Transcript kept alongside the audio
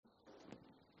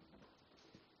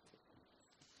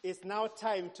It's now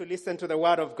time to listen to the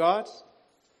Word of God.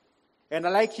 And I'd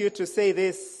like you to say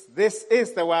this. This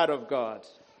is the Word of God.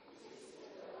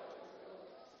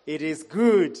 It is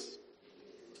good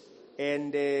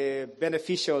and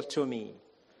beneficial to me.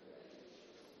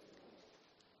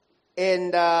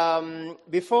 And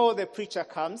before the preacher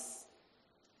comes,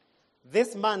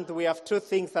 this month we have two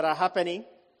things that are happening.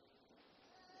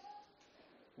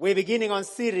 We're beginning on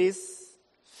series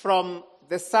from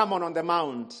the Sermon on the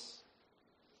Mount.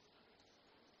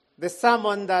 The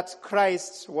sermon that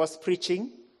Christ was preaching.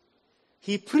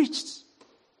 He preached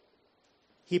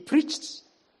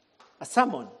a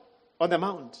sermon on the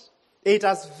mount. It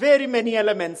has very many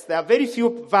elements. There are very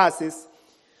few verses,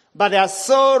 but they are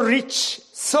so rich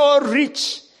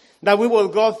that we will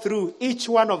go through each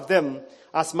one of them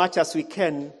as much as we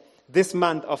can this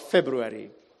month of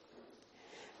February.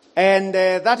 And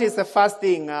that is the first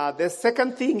thing. The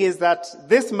second thing is that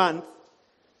this month,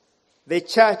 the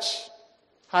church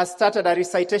has started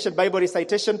a Bible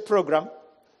recitation program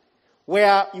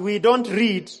where we don't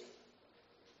read,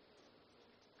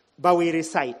 but we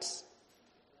recite.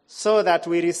 So that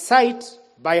we recite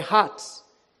by heart,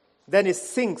 then it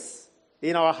sinks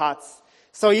in our hearts.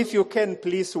 So if you can,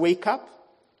 please wake up,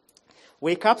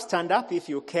 stand up if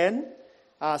you can,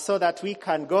 so that we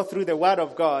can go through the Word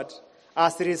of God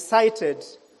as recited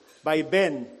by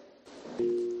Ben.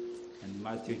 And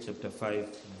Matthew chapter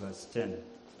 5, verse 10,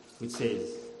 which says,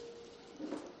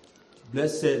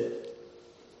 "Blessed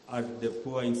are the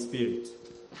poor in spirit,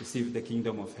 receive the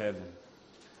kingdom of heaven.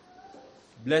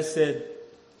 Blessed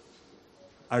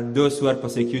are those who are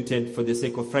persecuted for the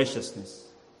sake of righteousness,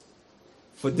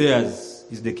 for theirs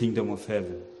is the kingdom of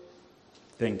heaven."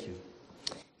 Thank you.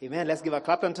 Amen. Let's give a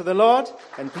clap unto the Lord,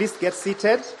 and please get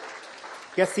seated.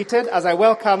 Get seated as I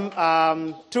welcome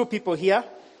two people here,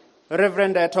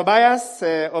 Reverend Tobias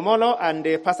Omolo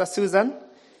and Pastor Susan,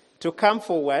 to come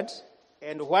forward.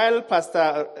 And while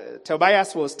Pastor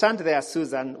Tobias will stand there,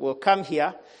 Susan will come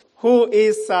here, who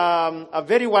is a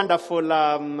very wonderful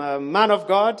man of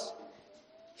God.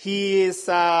 He is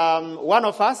one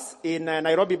of us in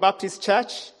Nairobi Baptist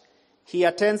Church. He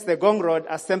attends the Gong Road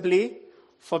Assembly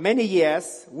for many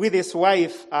years with his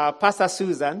wife, Pastor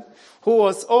Susan, who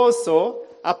was also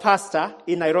a pastor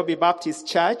in Nairobi Baptist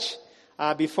Church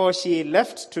before she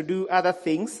left to do other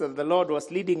things that the Lord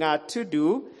was leading her to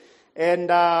do. And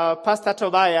Pastor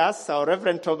Tobias, or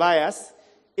Reverend Tobias,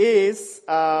 is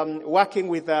working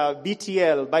with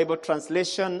BTL, Bible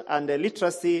Translation and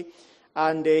Literacy,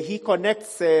 and he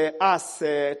connects us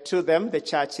to them, the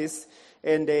churches,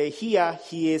 and here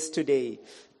he is today.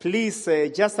 Please,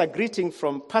 just a greeting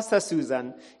from Pastor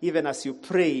Susan, even as you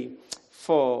pray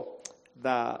for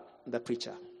the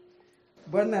preacher.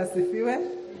 Bwana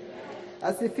asifiwe.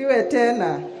 Asifiwe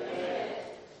tena.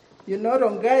 You know,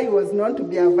 Rongai was known to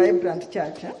be a vibrant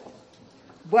church.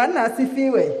 Bwana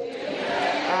asifiwe.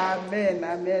 Amen,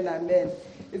 amen, amen.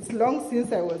 It's long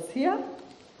since I was here.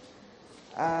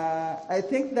 I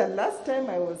think the last time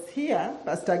I was here,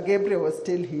 Pastor Gabriel was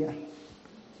still here.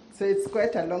 So it's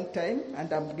quite a long time,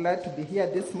 and I'm glad to be here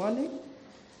this morning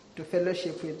to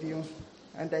fellowship with you.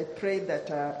 And I pray that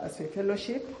as we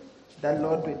fellowship, the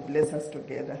Lord will bless us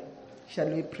together. Shall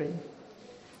we pray?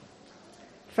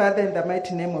 Father, in the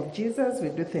mighty name of Jesus, we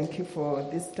do thank you for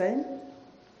this time.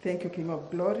 Thank you, King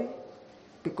of Glory,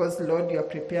 because, Lord, you are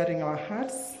preparing our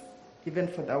hearts, even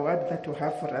for the word that you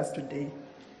have for us today.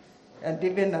 And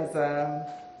even as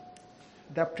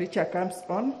the preacher comes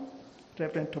on,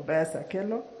 Reverend Tobias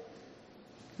Akelo,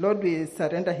 Lord, we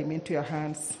surrender him into your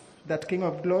hands, that King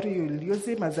of Glory, you will use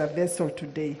him as a vessel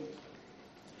today.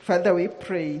 Father, we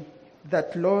pray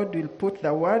that, Lord, will put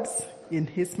the words in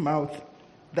his mouth,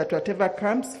 that whatever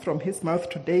comes from his mouth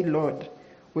today, Lord,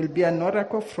 will be an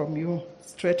oracle from you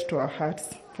straight to our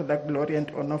hearts for the glory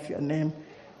and honor of your name.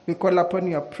 We call upon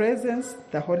your presence,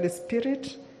 the Holy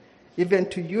Spirit, even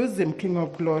to use him, King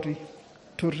of Glory,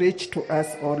 to reach to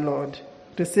us, O Lord.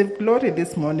 Receive glory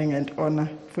this morning and honor,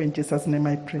 for in Jesus' name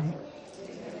I pray.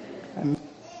 Amen.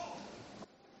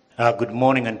 Good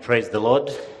morning and praise the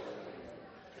Lord.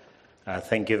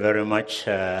 Thank you very much,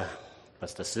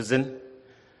 Pastor Susan,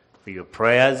 for your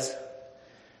prayers.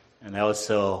 And I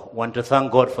also want to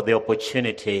thank God for the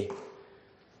opportunity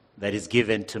that is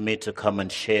given to me to come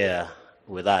and share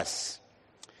with us.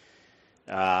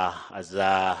 As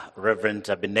Reverend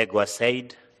Abinegwa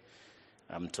said,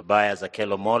 I'm Tobias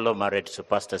Akelo Molo, married to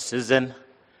Pastor Susan.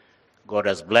 God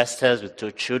has blessed us with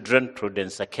two children,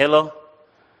 Prudence Akelo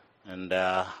and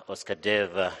Oscar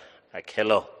Dave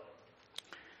Akelo.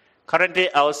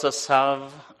 Currently, I also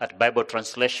serve at Bible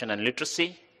Translation and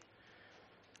Literacy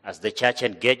as the Church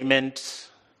Engagement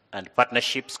and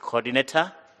Partnerships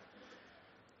Coordinator.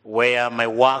 where my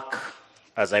work,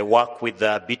 as I work with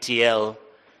the BTL,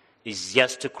 is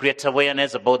just to create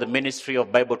awareness about the ministry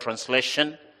of Bible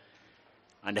translation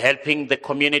and helping the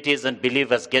communities and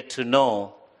believers get to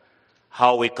know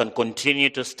how we can continue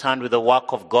to stand with the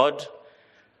work of God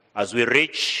as we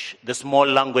reach the small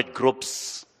language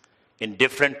groups in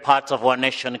different parts of our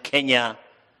nation, Kenya,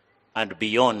 and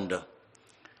beyond.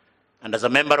 And as a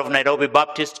member of Nairobi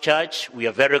Baptist Church, we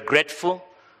are very grateful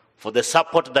for the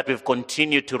support that we've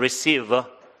continued to receive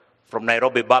from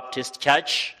Nairobi Baptist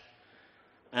Church.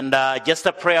 And just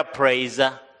a prayer praise,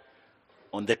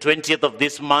 on the 20th of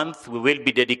this month, we will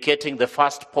be dedicating the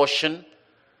first portion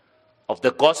of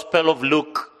the Gospel of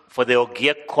Luke for the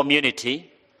Ogiek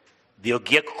community. The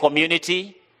Ogiek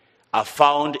community are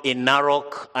found in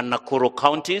Narok and Nakuru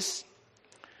counties.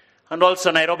 And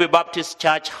also Nairobi Baptist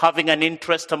Church having an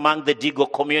interest among the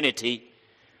Digo community.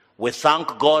 We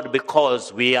thank God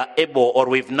because we are able, or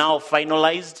we've now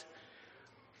finalized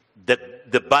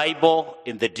the Bible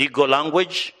in the Digo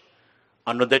language.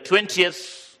 And on the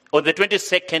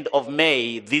 22nd of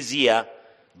May this year,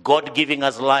 God giving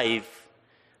us life,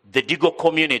 the Digo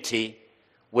community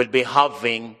will be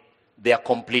having their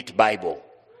complete Bible.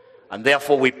 And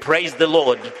therefore we praise the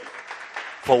Lord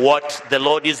for what the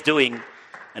Lord is doing.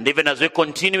 And even as we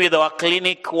continue with our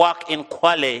clinic work in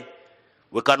Kwale,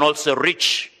 we can also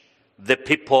reach the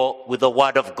people with the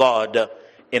word of God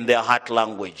in their heart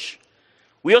language.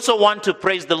 We also want to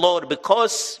praise the Lord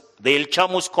because the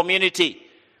Ilchamus community,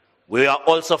 we are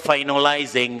also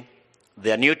finalizing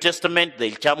their New Testament.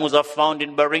 The Ilchamus are found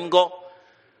in Baringo.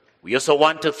 We also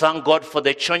want to thank God for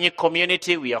the Chonyi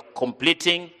community. We are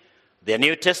completing their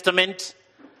New Testament.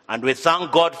 And we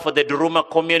thank God for the Duruma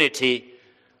community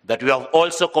that we have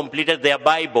also completed their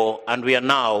Bible, and we are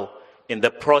now in the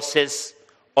process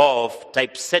of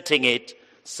typesetting it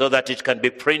so that it can be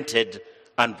printed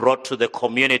and brought to the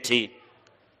community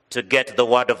to get the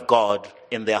word of God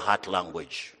in their heart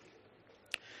language.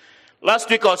 Last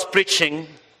week I was preaching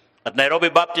at Nairobi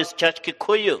Baptist Church,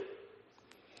 Kikuyu.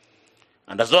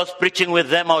 And as I was preaching with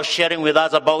them, I was sharing with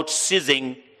us about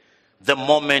seizing the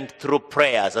moment through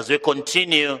prayers as we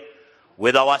continue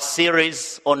with our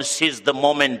series on Seize the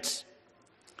Moment.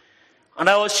 And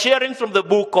I was sharing from the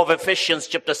book of Ephesians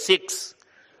chapter 6,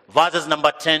 verses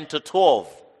number 10 to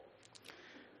 12.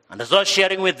 And as I was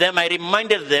sharing with them, I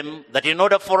reminded them that in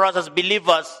order for us as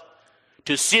believers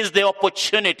to seize the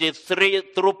opportunity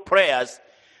through prayers,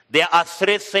 there are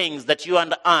three things that you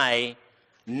and I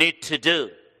need to do.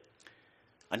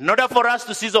 And in order for us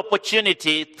to seize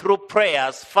opportunity through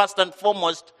prayers, first and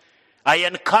foremost, I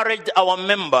encouraged our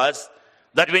members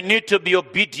that we need to be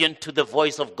obedient to the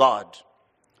voice of God.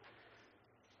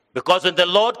 Because when the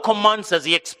Lord commands us,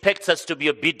 He expects us to be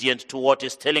obedient to what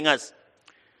He's telling us.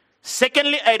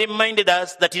 Secondly, I reminded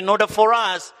us that in order for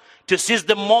us to seize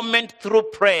the moment through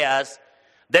prayers,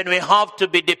 then we have to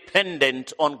be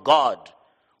dependent on God.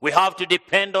 We have to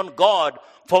depend on God,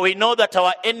 for we know that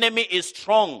our enemy is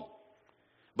strong.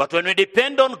 But when we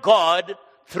depend on God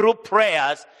through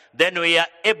prayers, then we are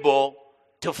able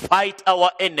to fight our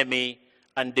enemy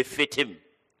and defeat him.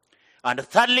 And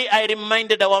thirdly, I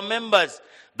reminded our members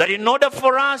that in order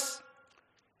for us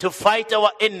to fight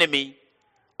our enemy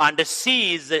and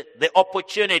seize the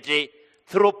opportunity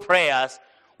through prayers,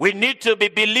 we need to be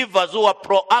believers who are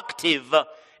proactive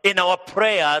in our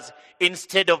prayers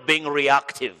instead of being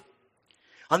reactive.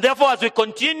 And therefore, as we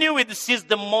continue with Seize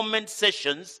the Moment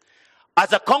sessions,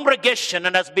 as a congregation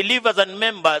and as believers and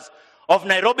members of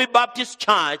Nairobi Baptist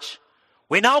Church,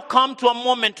 we now come to a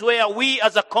moment where we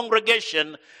as a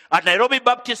congregation at Nairobi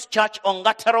Baptist Church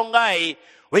Ongata Rongai,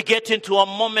 we get into a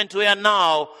moment where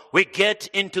now we get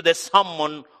into the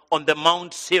Sermon on the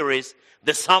Mount series,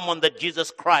 the sermon that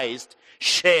Jesus Christ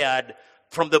shared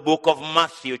from the book of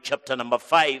Matthew chapter number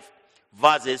 5,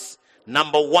 verses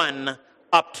number 1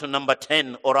 up to number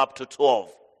 10 or up to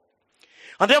 12.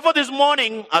 And therefore this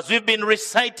morning, as we've been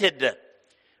recited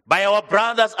by our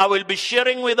brothers, I will be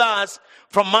sharing with us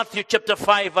from Matthew chapter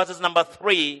 5, verses number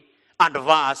 3 and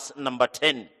verse number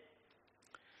 10.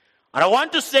 And I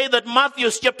want to say that Matthew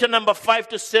chapter number 5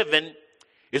 to 7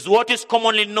 is what is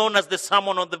commonly known as the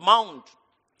Sermon on the Mount.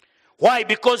 Why?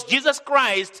 Because Jesus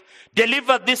Christ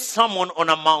delivered this sermon on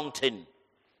a mountain.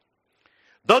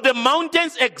 Though the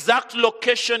mountain's exact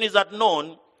location is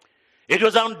unknown, it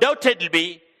was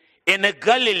undoubtedly in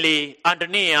Galilee and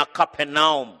near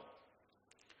Capernaum.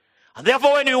 And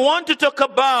therefore, when we want to talk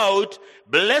about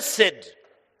blessed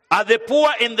are the poor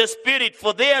in the spirit,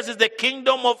 for theirs is the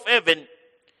kingdom of heaven,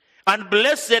 and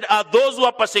blessed are those who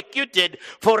are persecuted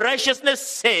for righteousness'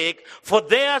 sake, for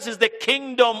theirs is the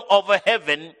kingdom of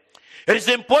heaven, It is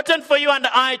important for you and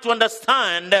I to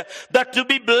understand that to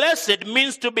be blessed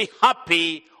means to be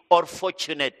happy or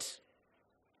fortunate.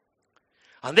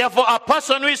 And therefore, a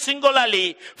person who is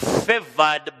singularly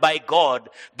favored by God.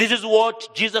 This is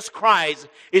what Jesus Christ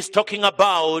is talking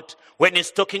about when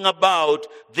he's talking about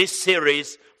this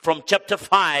series from chapter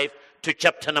 5 to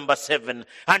chapter number 7.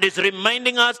 And is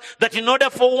reminding us that in order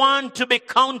for one to be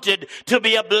counted to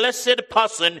be a blessed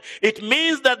person, it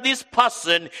means that this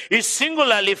person is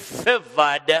singularly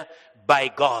favored by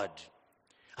God.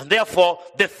 And therefore,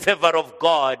 the favor of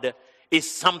God is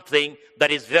something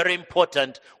that is very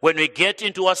important when we get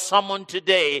into a sermon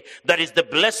today that is the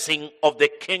blessing of the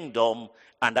kingdom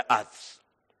and the earth.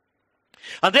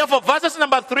 And therefore, verses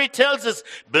number 3 tells us,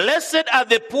 blessed are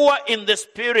the poor in the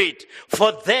spirit,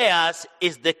 for theirs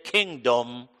is the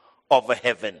kingdom of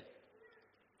heaven.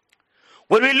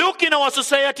 When we look in our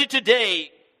society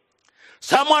today,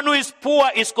 someone who is poor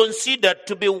is considered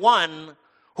to be one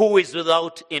who is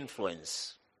without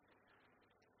influence.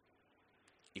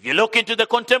 If you look into the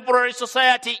contemporary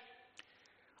society,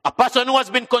 a person who has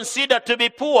been considered to be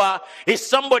poor is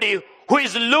somebody who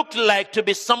is looked like to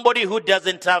be somebody who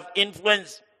doesn't have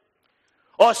influence,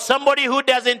 or somebody who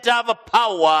doesn't have a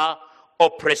power or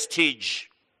prestige.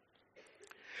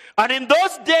 And in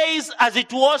those days, as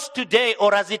it was today,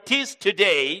 or as it is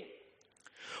today,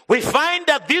 we find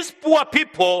that these poor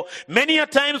people many a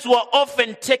times were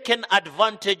often taken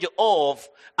advantage of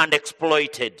and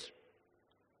exploited.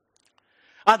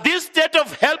 And this state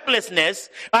of helplessness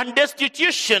and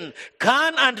destitution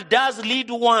can and does lead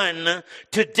one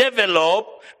to develop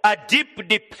a deep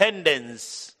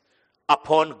dependence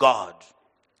upon God.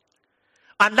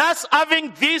 And us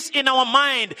having this in our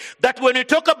mind, that when we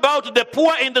talk about the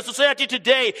poor in the society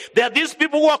today, there are these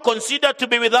people who are considered to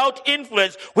be without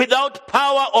influence, without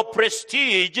power or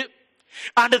prestige,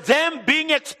 and them being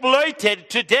exploited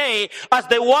today as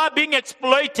they were being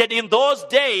exploited in those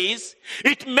days,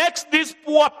 it makes these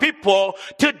poor people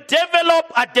to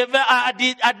develop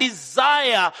a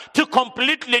desire to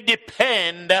completely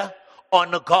depend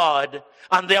on God.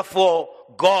 And therefore,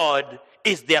 God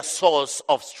is their source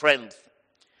of strength.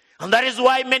 And that is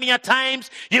why many a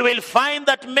times you will find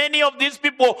that many of these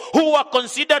people who are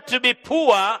considered to be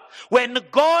poor, when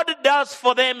God does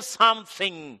for them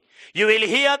something, you will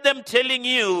hear them telling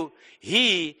you,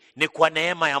 hii ni kwa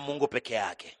neema ya Mungu peke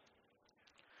yake.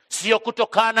 Sio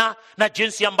kutokana na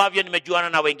jinsi ambavyo nimejuana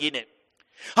na wengine.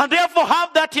 And therefore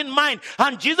have that in mind.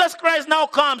 And Jesus Christ now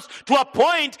comes to a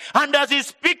point, and as he's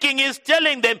speaking, he's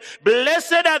telling them,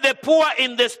 blessed are the poor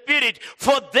in the spirit,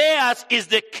 for theirs is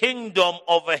the kingdom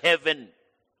of heaven.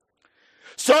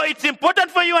 So it's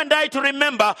important for you and I to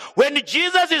remember, when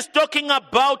Jesus is talking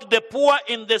about the poor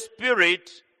in the spirit,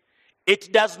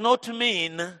 it does not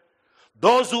mean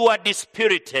those who are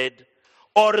dispirited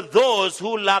or those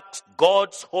who lack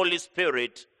God's Holy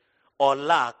Spirit or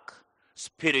lack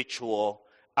spiritual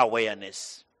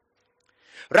awareness.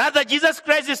 Rather, Jesus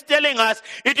Christ is telling us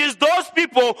it is those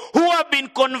people who have been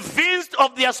convinced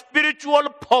of their spiritual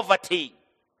poverty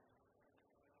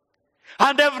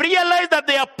and have realized that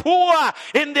they are poor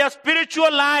in their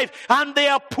spiritual life, and they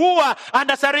are poor,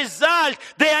 and as a result,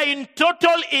 they are in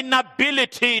total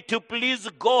inability to please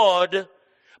God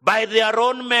by their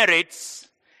own merits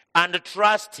and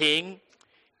trusting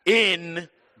in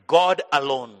God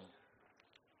alone.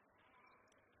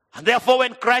 And therefore,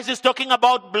 when Christ is talking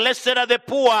about blessed are the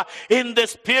poor in the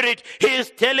spirit, he is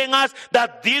telling us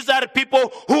that these are people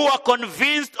who are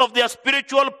convinced of their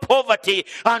spiritual poverty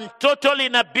and total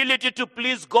inability to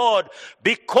please God,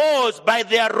 because by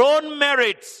their own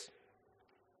merits,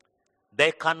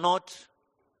 they cannot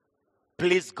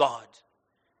please God,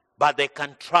 but they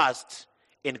can trust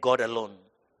in God alone.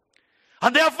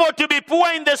 And therefore, to be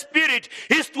poor in the spirit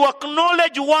is to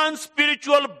acknowledge one's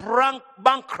spiritual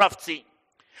bankruptcy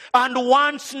and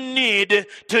one's need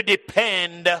to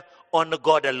depend on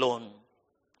God alone.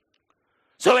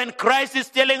 So when Christ is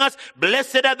telling us,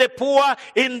 blessed are the poor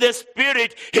in the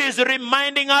spirit, he is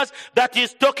reminding us that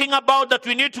he's talking about that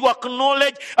we need to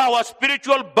acknowledge our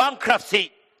spiritual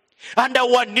bankruptcy and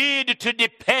our need to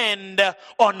depend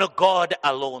on God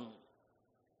alone.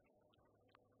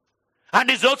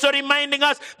 And he's also reminding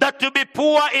us that to be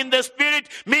poor in the spirit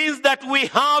means that we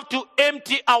have to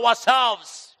empty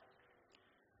ourselves.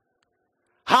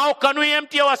 How can we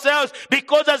empty ourselves?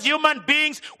 Because as human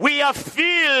beings, we are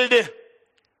filled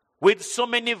with so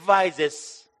many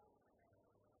vices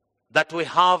that we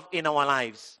have in our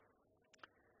lives.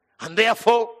 And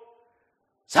therefore,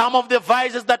 some of the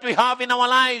vices that we have in our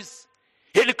lives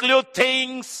include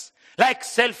things like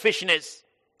selfishness,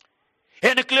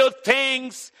 include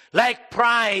things like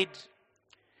pride,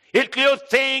 It includes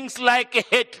things like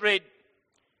hatred.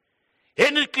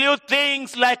 It includes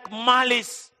things like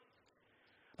malice.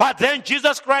 But then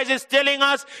Jesus Christ is telling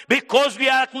us, because we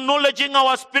are acknowledging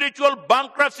our spiritual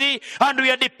bankruptcy and we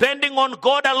are depending on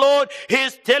God alone, He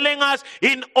is telling us,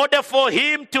 in order for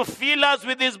Him to fill us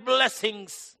with His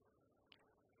blessings,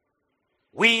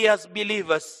 we as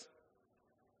believers,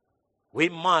 we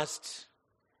must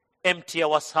empty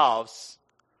ourselves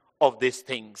of these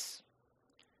things.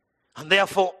 And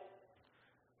therefore,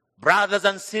 brothers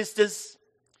and sisters,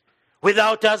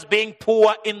 without us being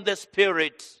poor in the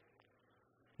spirit,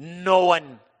 no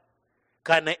one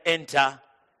can enter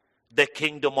the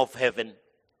kingdom of heaven.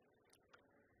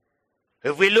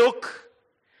 If we look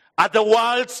at the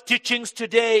world's teachings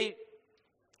today,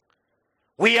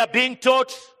 we are being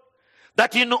taught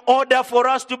that in order for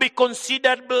us to be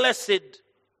considered blessed,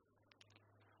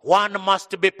 one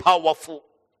must be powerful,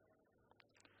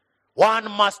 one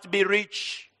must be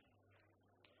rich,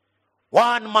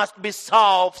 one must be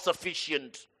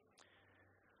self-sufficient.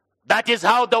 That is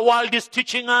how the world is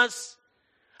teaching us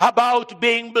about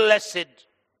being blessed.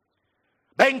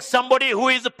 Being somebody who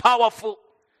is powerful.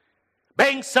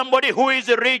 Being somebody who is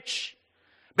rich.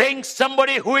 Being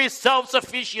somebody who is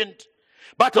self-sufficient.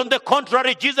 But on the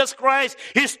contrary, Jesus Christ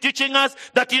is teaching us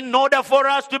that in order for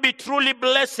us to be truly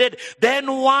blessed,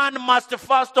 then one must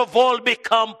first of all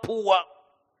become poor.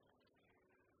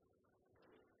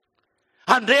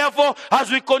 And therefore, as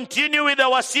we continue with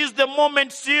our Seize the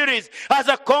Moment series as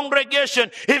a congregation,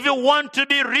 if we want to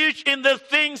be rich in the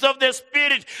things of the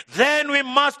Spirit, then we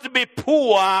must be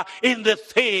poor in the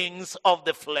things of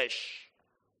the flesh.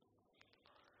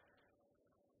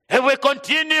 If we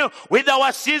continue with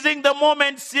our Seizing the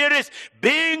Moment series,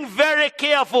 being very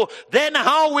careful, then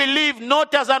how we live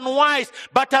not as unwise,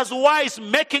 but as wise,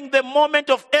 making the moment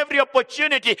of every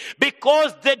opportunity,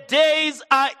 because the days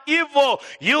are evil.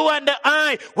 You and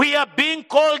I, we are being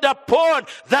called upon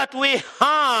that we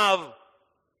have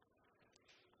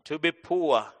to be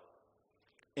poor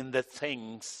in the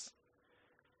things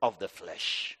of the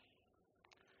flesh.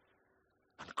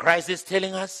 And Christ is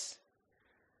telling us,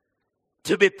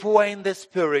 to be poor in the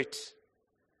spirit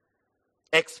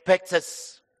expects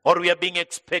us, or we are being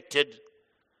expected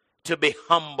to be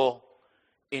humble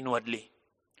inwardly.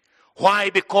 Why?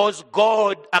 Because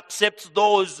God accepts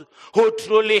those who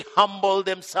truly humble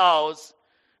themselves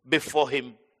before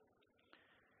Him.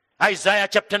 Isaiah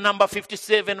chapter number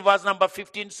 57 verse number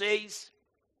 15 says,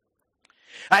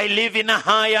 I live in a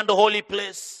high and holy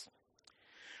place,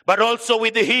 but also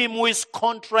with him who is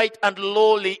contrite and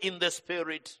lowly in the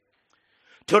spirit,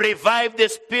 to revive the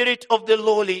spirit of the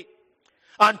lowly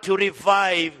and to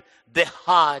revive the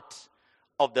heart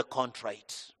of the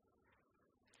contrite.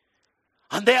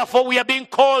 And therefore we are being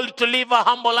called to live a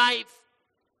humble life.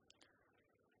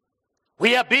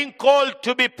 We are being called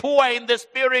to be poor in the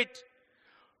spirit.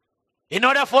 In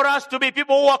order for us to be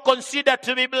people who are considered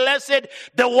to be blessed,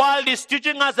 the world is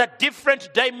teaching us a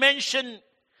different dimension.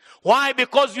 Why?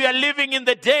 Because we are living in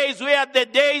the days where the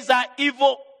days are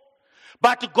evil.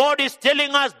 But God is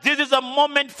telling us this is a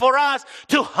moment for us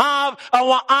to have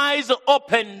our eyes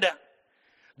opened.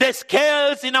 The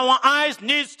scales in our eyes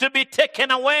needs to be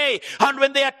taken away. And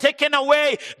when they are taken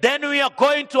away, then we are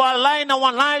going to align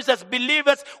our lives as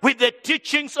believers with the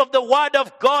teachings of the Word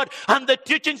of God. And the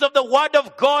teachings of the Word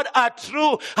of God are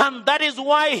true. And that is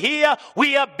why here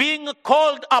we are being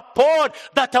called upon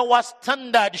that our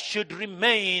standard should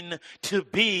remain to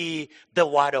be the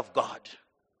Word of God.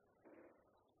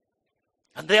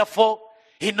 And therefore,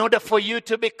 in order for you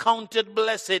to be counted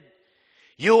blessed,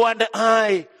 you and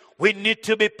I, we need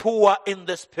to be poor in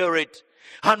the spirit.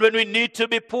 And when we need to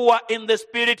be poor in the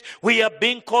spirit, we are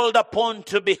being called upon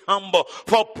to be humble.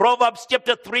 For Proverbs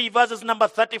chapter 3 verses number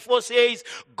 34 says,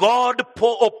 God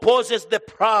opposes the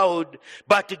proud,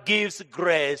 but gives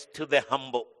grace to the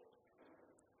humble.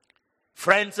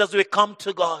 Friends, as we come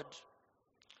to God,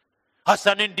 as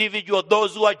an individual,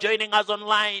 those who are joining us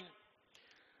online,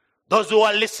 those who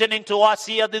are listening to us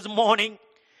here this morning,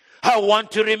 I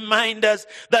want to remind us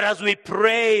that as we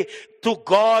pray to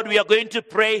God, we are going to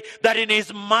pray that in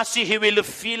His mercy He will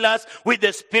fill us with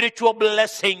the spiritual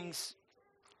blessings.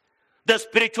 The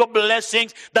spiritual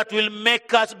blessings that will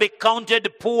make us be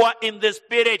counted poor in the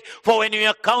spirit. For when we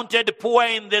are counted poor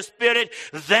in the spirit,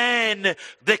 then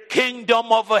the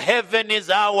kingdom of heaven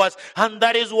is ours. And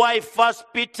that is why 1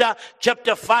 Peter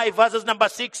chapter 5 verses number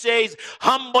 6 says,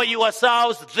 humble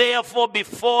yourselves therefore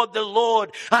before the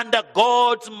Lord under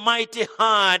God's mighty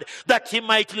hand, that He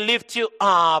might lift you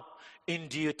up in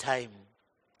due time.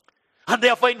 And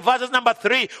therefore in verses number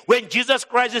 3, when Jesus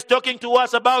Christ is talking to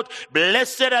us about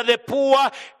blessed are the poor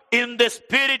in the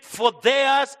Spirit, for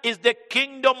theirs is the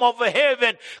kingdom of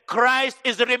heaven. Christ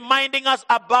is reminding us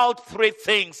about three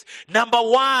things. Number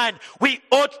one, we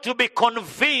ought to be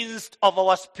convinced of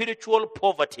our spiritual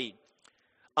poverty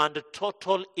and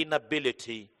total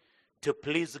inability to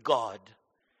please God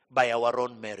by our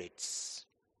own merits.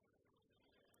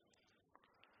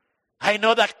 I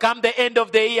know that come the end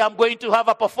of the year, I'm going to have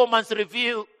a performance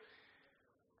review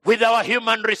with our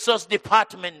human resource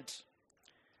department.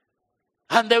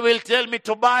 And they will tell me,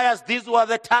 Tobias, these were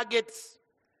the targets.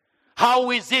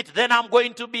 How is it? Then I'm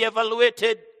going to be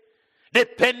evaluated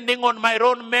depending on my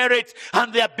own merits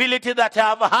and the ability that I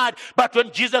have had. But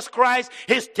when Jesus Christ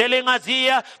is telling us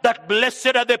here that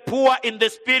blessed are the poor in the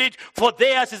spirit, for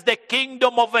theirs is the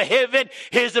kingdom of heaven,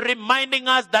 he is reminding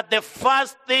us that the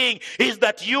first thing is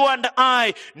that you and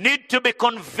I need to be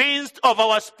convinced of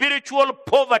our spiritual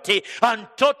poverty and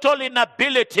total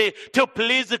inability to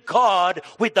please God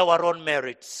with our own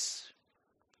merits.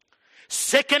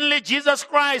 Secondly, Jesus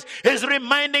Christ is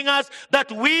reminding us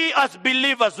that we as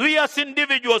believers, we as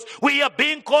individuals, we are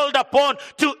being called upon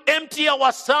to empty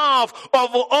ourselves of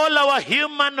all our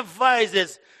human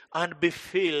vices and be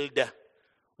filled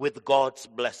with God's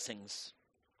blessings.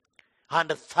 And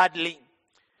thirdly,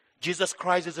 Jesus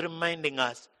Christ is reminding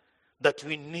us that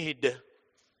we need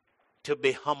to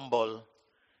be humble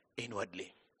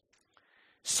inwardly.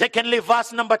 Secondly,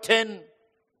 verse number 10.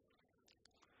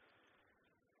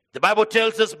 The Bible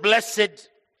tells us, blessed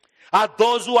are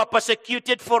those who are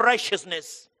persecuted for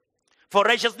righteousness'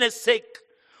 sake,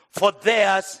 for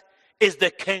theirs is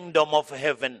the kingdom of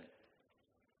heaven.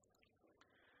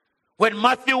 When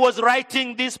Matthew was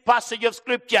writing this passage of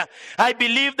scripture, I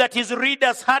believe that his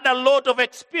readers had a lot of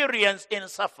experience in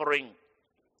suffering.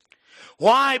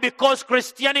 Why? Because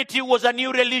Christianity was a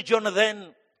new religion then.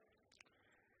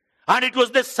 And it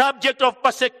was the subject of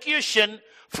persecution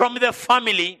from the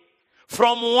family,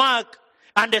 from work,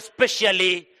 and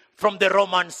especially from the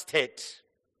Roman state.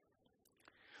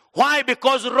 Why?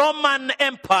 Because Roman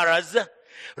emperors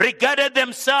regarded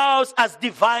themselves as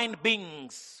divine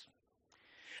beings.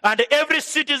 And every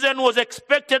citizen was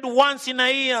expected once in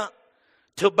a year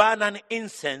to burn an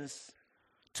incense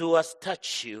to a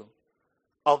statue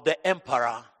of the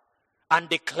emperor and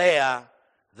declare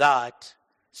that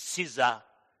Caesar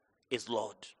is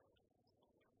Lord.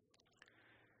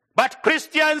 But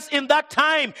Christians in that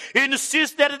time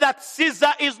insisted that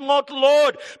Caesar is not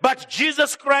Lord, but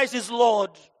Jesus Christ is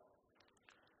Lord.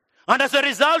 And as a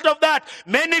result of that,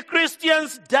 many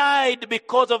Christians died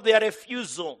because of their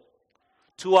refusal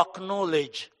to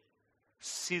acknowledge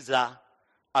Caesar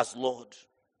as Lord.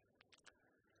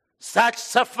 Such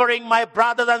suffering, my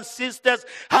brothers and sisters,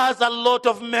 has a lot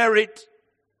of merit.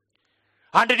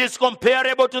 And it is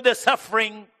comparable to the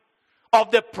suffering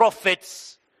of the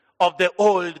prophets of the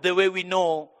old, the way we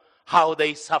know how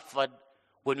they suffered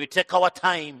when we take our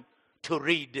time to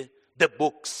read the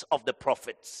books of the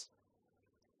prophets.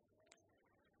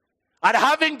 And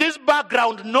having this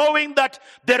background, knowing that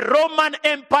the Roman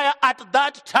Empire at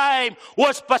that time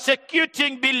was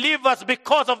persecuting believers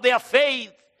because of their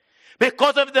faith,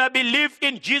 because of their belief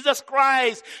in Jesus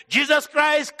Christ. Jesus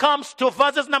Christ comes to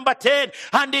verses number 10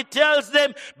 and he tells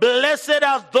them, blessed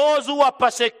are those who are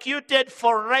persecuted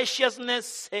for righteousness'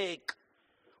 sake.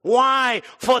 Why?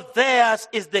 For theirs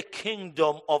is the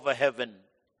kingdom of heaven.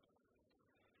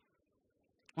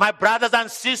 My brothers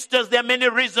and sisters, there are many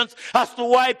reasons as to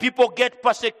why people get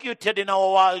persecuted in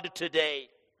our world today.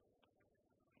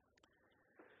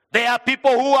 There are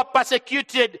people who are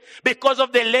persecuted because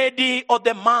of the lady or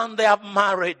the man they have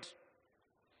married.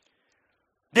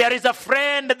 There is a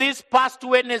friend this past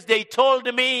Wednesday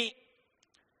told me,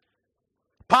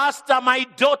 Pastor, my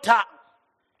daughter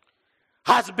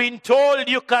has been told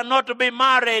you cannot be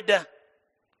married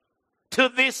to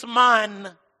this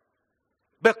man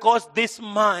because this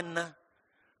man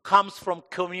comes from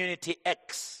community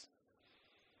X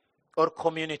or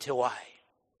community Y.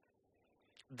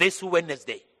 This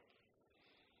Wednesday.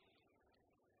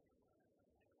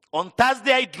 On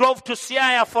Thursday, I drove to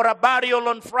Siaya for a burial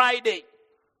on Friday.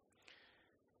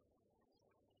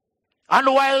 And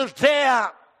while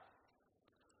there,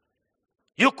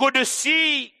 you could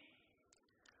see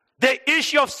the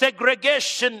issue of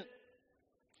segregation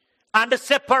and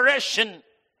separation,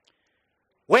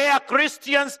 where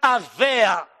Christians are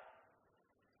there,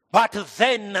 but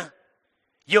then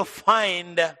you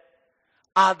find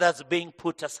others being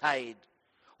put aside.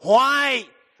 Why?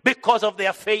 Because of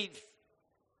their faith.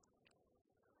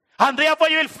 And therefore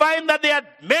you will find that there are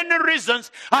many reasons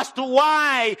as to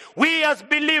why we as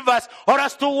believers, or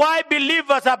as to why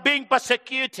believers are being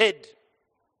persecuted.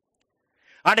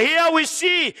 And here we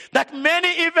see that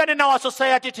many, even in our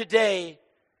society today,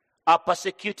 are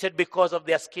persecuted because of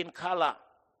their skin color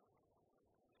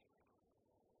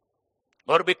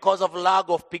or because of lack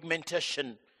of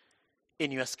pigmentation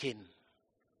in your skin.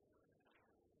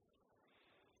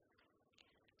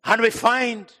 And we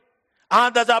find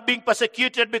others are being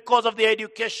persecuted because of their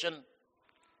education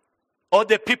or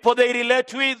the people they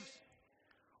relate with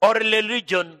or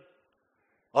religion,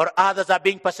 or others are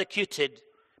being persecuted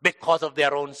because of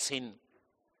their own sin.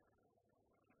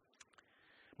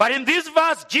 But in this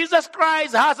verse, Jesus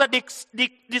Christ has a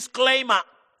disclaimer.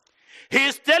 He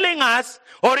is telling us,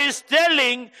 or he is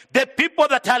telling the people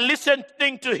that are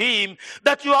listening to him,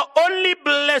 that you are only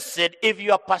blessed if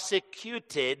you are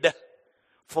persecuted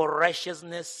for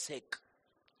righteousness' sake.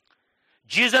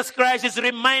 Jesus Christ is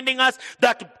reminding us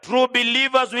that true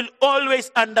believers will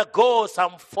always undergo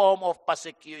some form of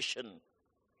persecution.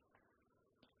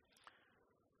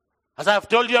 As I have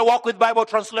told you, I work with Bible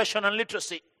translation and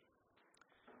literacy.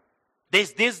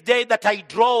 There's this day that I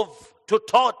drove to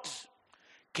Tot,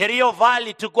 Kerio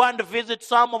Valley, to go and visit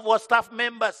some of our staff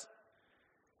members.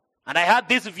 And I had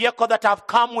this vehicle that I've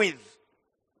come with.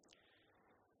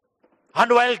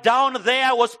 And while down there,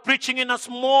 I was preaching in a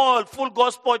small, full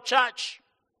gospel church.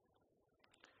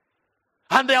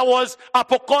 And there was a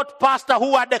Pokot pastor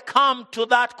who had come to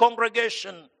that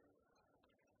congregation.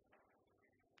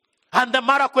 And the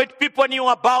Marakwet people knew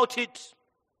about it.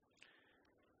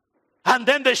 And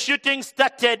then the shooting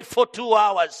started for 2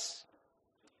 hours.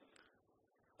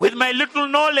 With my little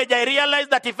knowledge, I realized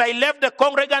that if I left the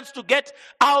congregants to get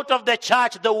out of the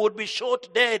church, they would be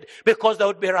shot dead because they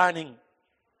would be running.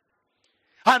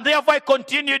 And therefore I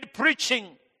continued preaching,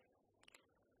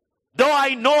 though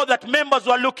I know that members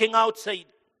were looking outside.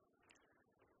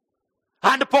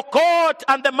 And Pokot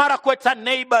and the Marakwets are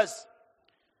neighbors.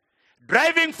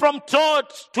 Driving from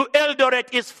Tot to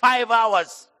Eldoret is 5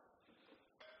 hours.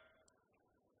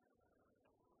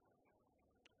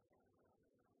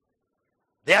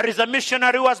 There is a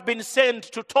missionary who has been sent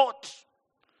to Tot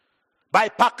by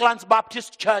Parklands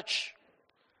Baptist Church.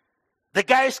 The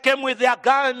guys came with their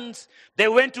guns. They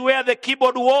went to where the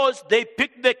keyboard was. They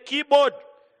picked the keyboard,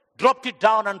 dropped it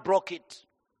down and broke it.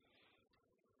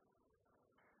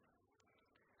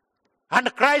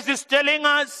 And Christ is telling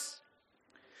us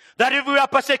that if we are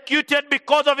persecuted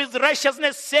because of his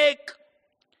righteousness' sake,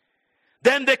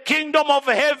 then the kingdom of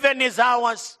heaven is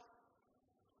ours.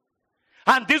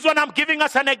 And this one I'm giving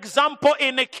us an example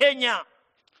in Kenya,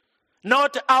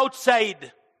 not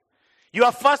outside.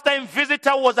 Your first-time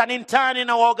visitor was an intern in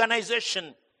our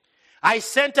organization. I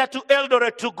sent her to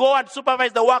Eldoret to go and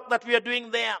supervise the work that we are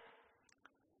doing there.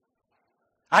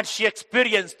 And she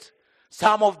experienced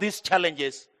some of these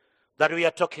challenges that we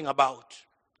are talking about.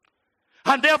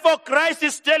 And therefore Christ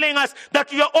is telling us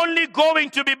that we are only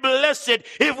going to be blessed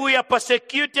if we are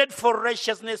persecuted for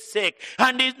righteousness' sake.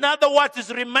 And in other words,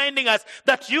 is reminding us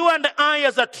that you and I,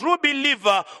 as a true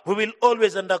believer, we will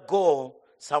always undergo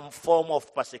some form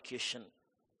of persecution.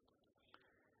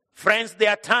 Friends,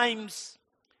 there are times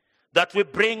that we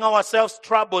bring ourselves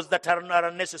troubles that are not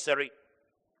unnecessary.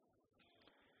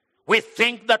 We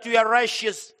think that we are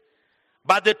righteous,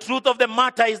 but the truth of the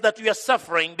matter is that we are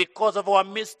suffering because of our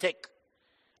mistake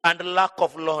and lack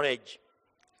of knowledge.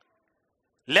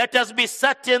 Let us be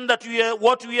certain that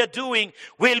what we are doing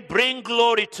will bring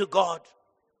glory to God.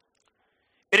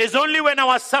 It is only when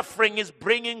our suffering is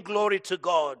bringing glory to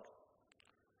God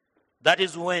that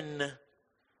is when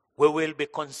we will be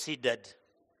considered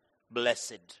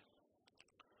blessed.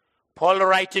 Paul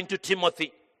writing to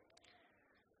Timothy,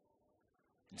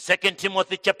 in 2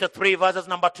 Timothy chapter 3, verses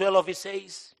number 12, he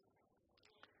says,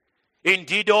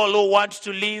 "Indeed, all who want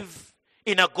to live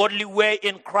in a godly way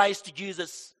in Christ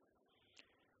Jesus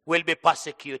will be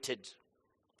persecuted."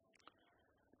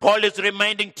 Paul is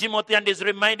reminding Timothy and is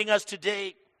reminding us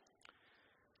today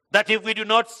that if we do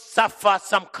not suffer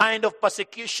some kind of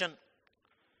persecution,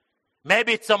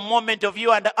 maybe it's a moment of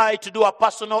you and I to do a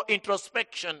personal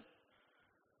introspection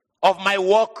of my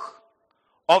walk,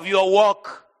 of your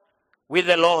walk with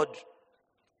the Lord.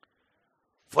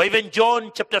 For even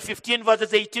John chapter 15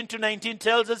 verses 18 to 19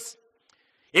 tells us,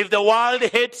 "If the world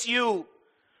hates you,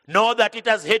 know that it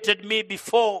has hated me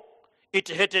before it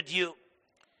hated you.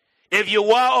 If you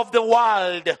were of the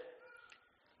world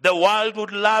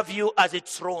would love you as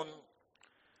its own.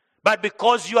 But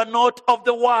because you are not of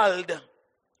the world,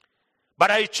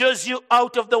 but I chose you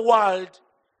out of the world,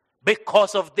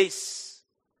 because of this,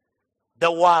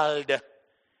 the world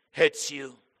hates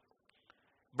you."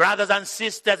 Brothers and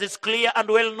sisters, it's clear and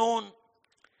well known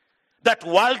that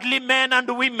worldly men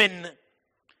and women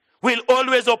will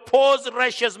always oppose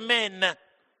righteous men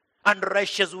and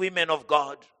righteous women of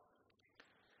God.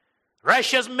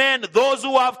 Righteous men, those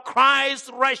who have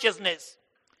Christ's righteousness,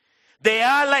 they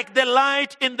are like the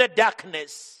light in the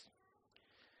darkness.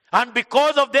 And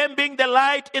because of them being the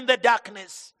light in the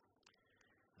darkness,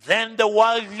 then the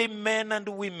worldly men and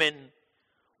women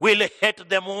will hate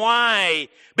them. Why?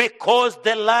 Because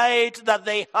the light that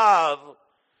they have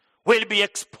will be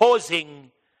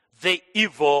exposing the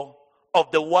evil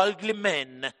of the worldly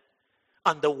men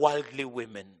and the worldly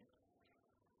women.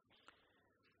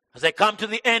 As I come to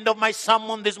the end of my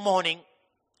sermon this morning,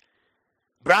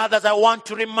 brothers, I want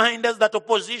to remind us that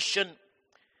opposition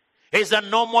is a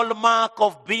normal mark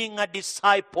of being a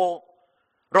disciple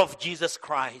of Jesus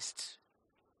Christ.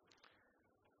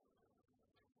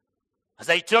 As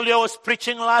I told you, I was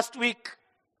preaching last week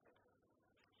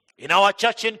in our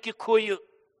church in Kikuyu.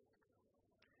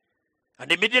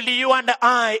 And immediately you and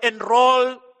I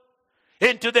enroll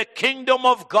into the kingdom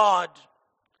of God.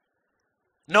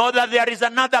 Know that there is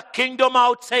another kingdom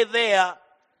outside there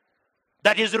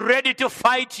that is ready to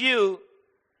fight you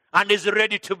and is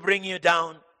ready to bring you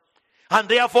down. And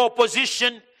therefore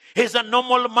opposition is a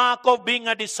normal mark of being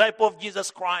a disciple of Jesus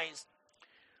Christ.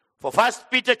 For 1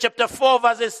 Peter chapter 4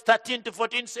 verses 13 to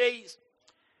 14 says,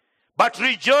 "But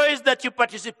rejoice that you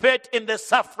participate in the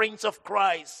sufferings of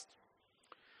Christ,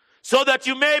 so that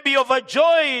you may be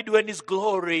overjoyed when his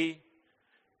glory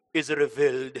is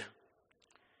revealed."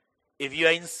 If you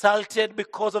are insulted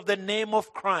because of the name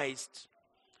of Christ,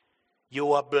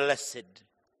 you are blessed,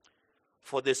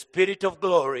 for the Spirit of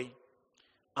glory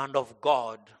and of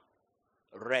God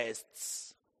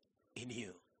rests in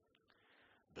you.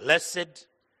 Blessed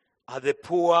are the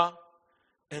poor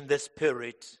in the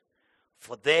spirit,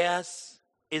 for theirs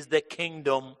is the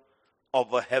kingdom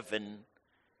of heaven.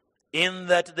 In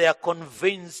that they are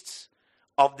convinced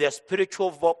of their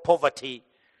spiritual poverty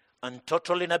and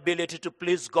total inability to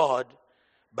please God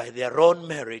by their own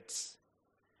merits.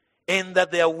 In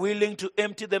that they are willing to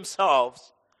empty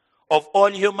themselves of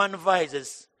all human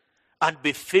vices and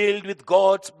be filled with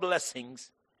God's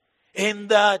blessings. In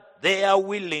that they are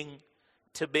willing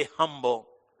to be humble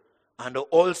and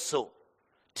also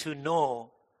to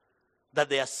know that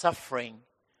their suffering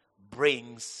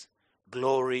brings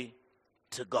glory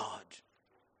to God.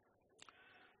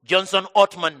 Johnson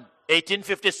Ottman,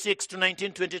 1856 to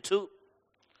 1922,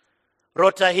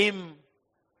 wrote a hymn,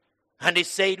 and he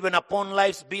said, "When upon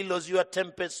life's billows you are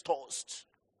tempest-tossed,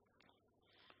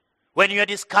 when you are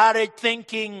discouraged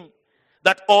thinking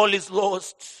that all is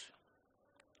lost,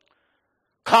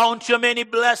 count your many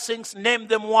blessings, name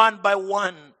them one by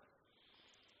one,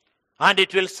 and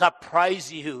it will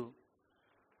surprise you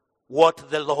what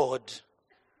the Lord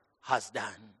has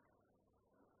done."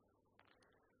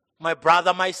 My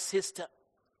brother, my sister,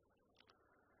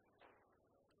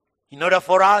 in order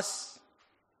for us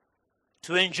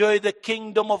to enjoy the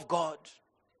kingdom of God,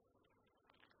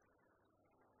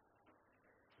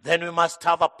 then we must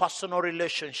have a personal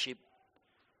relationship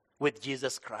with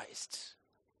Jesus Christ.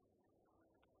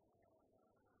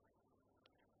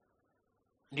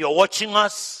 You're watching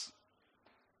us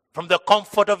from the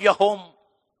comfort of your home.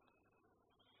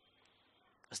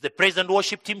 As the praise and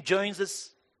worship team joins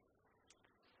us,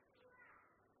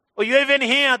 or you're even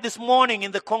here this morning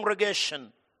in the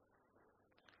congregation,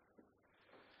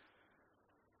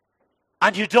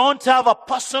 and you don't have a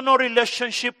personal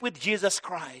relationship with Jesus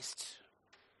Christ,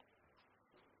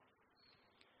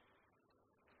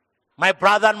 my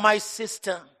brother and my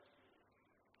sister,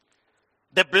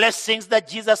 the blessings that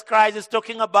Jesus Christ is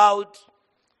talking about,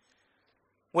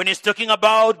 when he's talking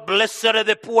about blessed are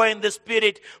the poor in the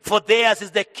spirit, for theirs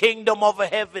is the kingdom of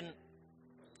heaven.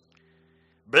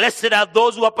 Blessed are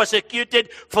those who are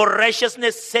persecuted for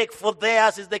righteousness' sake, for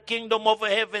theirs is the kingdom of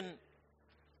heaven.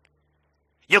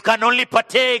 You can only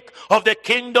partake of the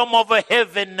kingdom of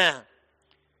heaven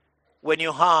when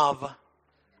you have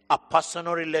a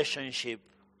personal relationship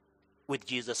with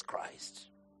Jesus Christ.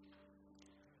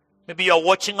 Maybe you're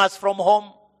watching us from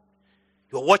home.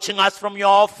 You're watching us from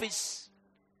your office.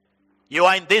 You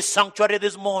are in this sanctuary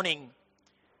this morning,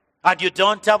 and you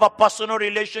don't have a personal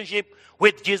relationship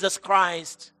with Jesus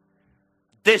Christ.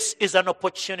 This is an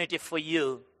opportunity for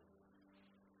you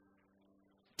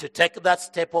to take that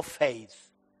step of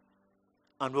faith,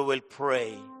 and we will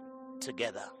pray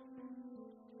together.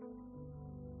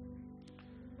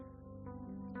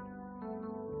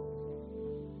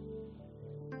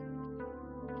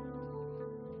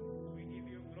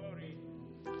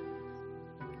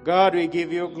 God, we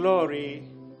give you glory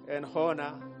and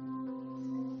honor.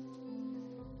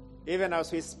 Even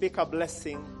as we speak a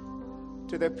blessing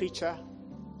to the preacher,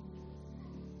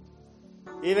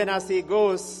 even as he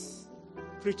goes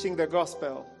preaching the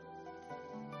gospel,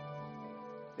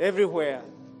 everywhere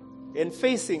and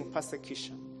facing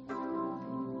persecution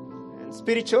and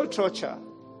spiritual torture.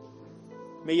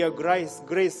 May your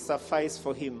grace suffice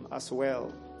for him as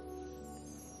well.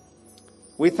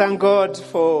 We thank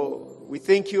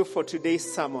you for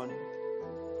today's sermon.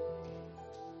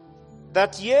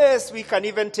 That yes, we can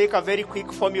even take a very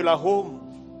quick formula home.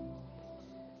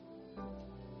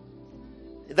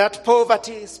 That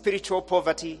poverty, spiritual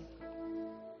poverty,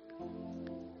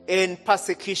 and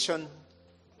persecution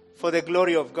for the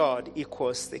glory of God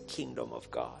equals the kingdom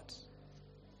of God.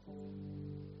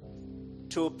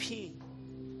 2P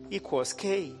equals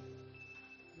K.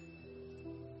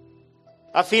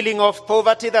 A feeling of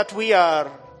poverty that we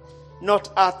are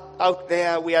not out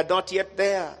there, we are not yet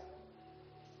there.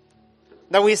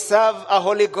 That we serve a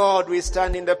holy God, we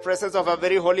stand in the presence of a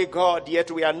very holy God,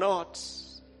 yet we are not.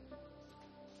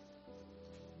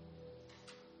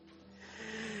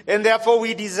 And therefore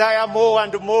we desire more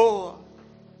and more.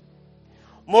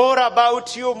 More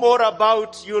about you,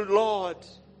 Lord.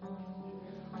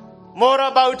 More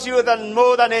about you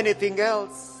more than anything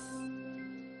else.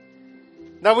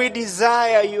 Now we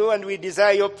desire you and we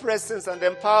desire your presence and the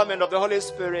empowerment of the Holy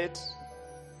Spirit.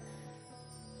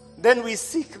 Then we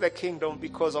seek the kingdom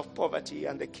because of poverty,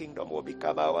 and the kingdom will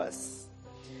become ours.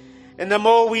 And the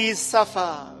more we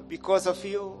suffer because of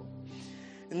you,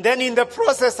 and then in the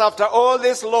process, after all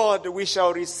this, Lord, we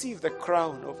shall receive the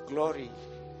crown of glory.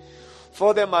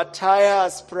 For the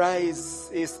martyr's prize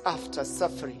is after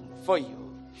suffering for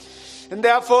you. And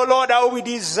therefore, Lord, how we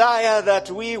desire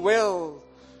that we will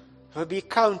be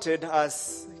counted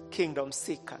as kingdom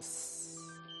seekers.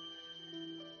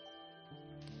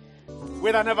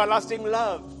 With an everlasting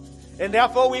love. And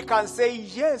therefore we can say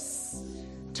yes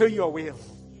to your will.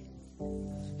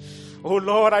 Oh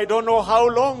Lord, I don't know how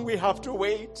long we have to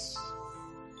wait.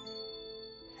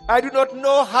 I do not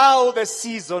know how the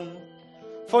season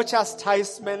for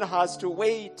chastisement has to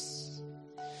wait.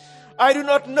 I do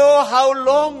not know how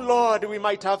long, Lord, we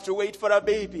might have to wait for a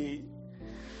baby.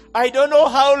 I don't know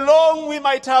how long we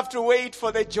might have to wait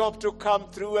for the job to come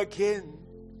through again.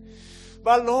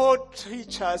 But Lord,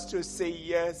 teach us to say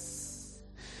yes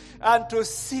and to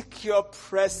seek your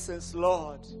presence,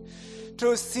 Lord.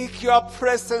 To seek your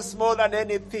presence more than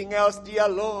anything else, dear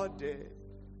Lord.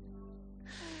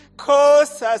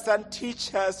 Cause us and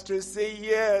teach us to say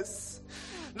yes.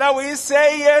 Now we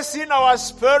say yes in our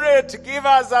spirit. Give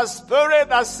us a spirit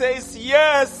that says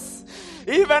yes.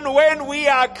 Even when we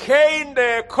are caned,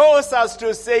 cause us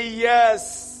to say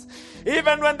yes.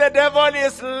 Even when the devil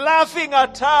is laughing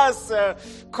at us,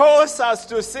 cause us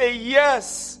to say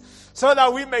yes, so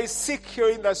that we may seek you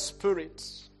in the spirit.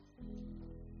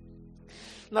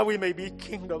 Now we may be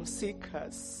kingdom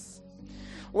seekers.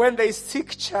 When they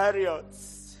seek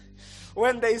chariots,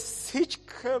 when they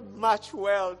seek much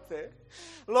wealth,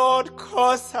 Lord,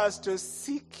 cause us to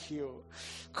seek you.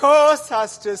 Cause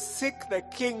us to seek the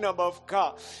kingdom of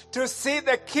God, to see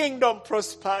the kingdom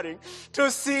prospering, to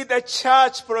see the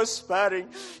church prospering,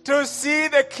 to see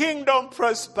the kingdom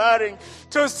prospering,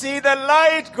 to see the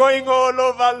light going all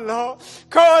over, Lord.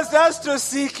 Cause us to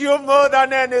seek you more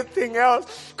than anything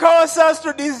else. Cause us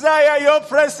to desire your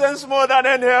presence more than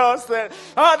anything else.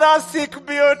 Others seek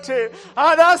beauty,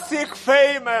 others seek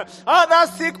fame, others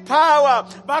seek power,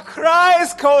 but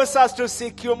Christ calls us to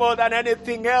seek you more than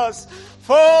anything else.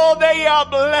 For they are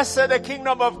blessed. The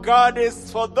kingdom of God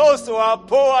is for those who are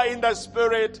poor in the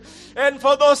spirit, and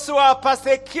for those who are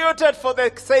persecuted for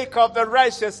the sake of the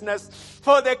righteousness.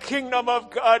 For the kingdom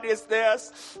of God is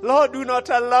theirs. Lord, do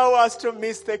not allow us to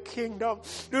miss the kingdom.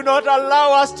 Do not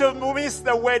allow us to miss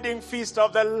the wedding feast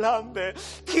of the Lamb.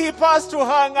 Keep us to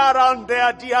hang around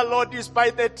there, dear Lord,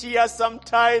 despite the tears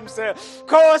sometimes.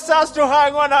 Cause us to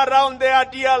hang on around there,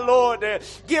 dear Lord.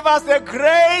 Give us the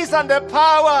grace and the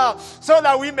power so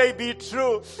that we may be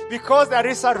true. Because there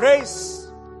is a race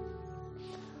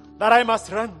that I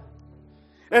must run.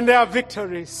 And there are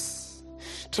victories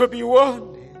to be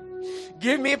won.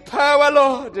 Give me power,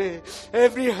 Lord,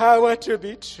 every hour to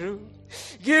be true.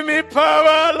 Give me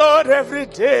power, Lord, every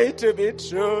day to be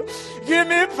true. Give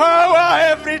me power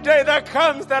every day that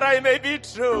comes that I may be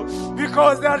true.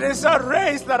 Because there is a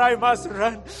race that I must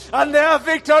run. And there are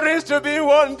victories to be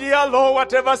won, dear Lord,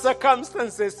 whatever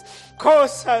circumstances.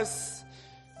 Cause us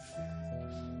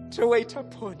to wait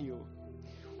upon you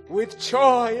with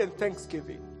joy and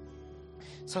thanksgiving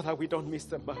so that we don't miss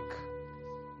the mark.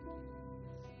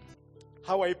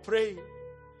 How I pray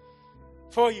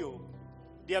for you,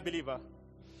 dear believer,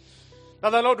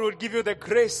 that the Lord will give you the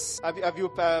grace of you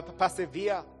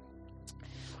persevere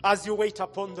as you wait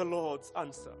upon the Lord's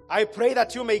answer. I pray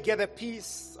that you may get a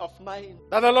peace of mind,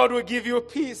 that the Lord will give you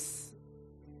peace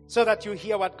so that you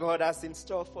hear what God has in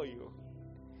store for you.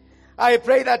 I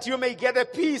pray that you may get the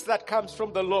peace that comes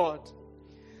from the Lord,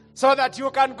 so that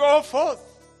you can go forth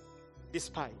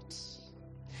despite.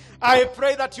 I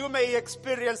pray that you may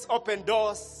experience open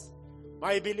doors,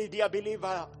 my dear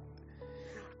believer.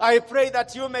 I pray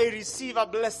that you may receive a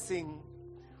blessing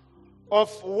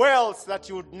of wells that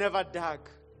you would never dug,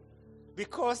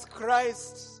 because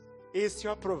Christ is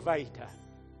your provider.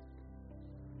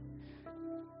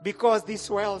 Because these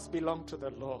wells belong to the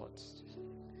Lord.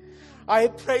 I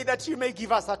pray that you may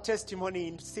give us a testimony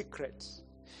in secret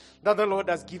that the Lord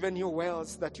has given you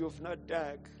wells that you have not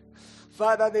dug.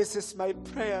 Father, this is my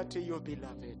prayer to you,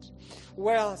 beloved.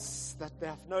 Wells that they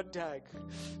have not dug,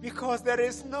 because there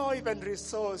is no even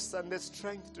resource and the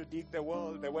strength to dig the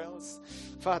wells.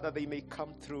 Father, they may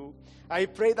come through. I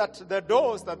pray that the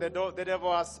doors that the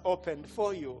devil has opened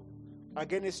for you,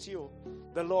 against you,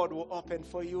 the Lord will open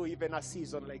for you even a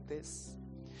season like this.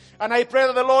 And I pray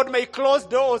that the Lord may close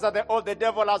doors that the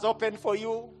devil has opened for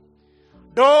you.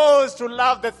 Doors to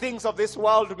love the things of this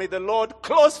world, may the Lord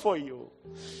close for you.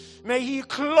 May he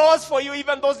close for you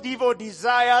even those evil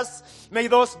desires. May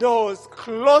those doors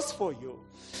close for you,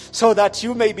 so that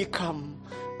you may become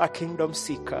a kingdom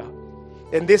seeker.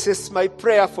 And this is my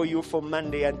prayer for you for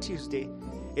Monday and Tuesday,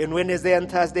 and Wednesday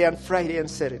and Thursday and Friday and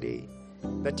Saturday,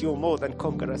 that you are more than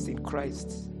conquerors in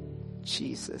Christ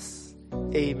Jesus.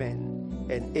 Amen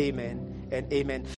and amen and amen.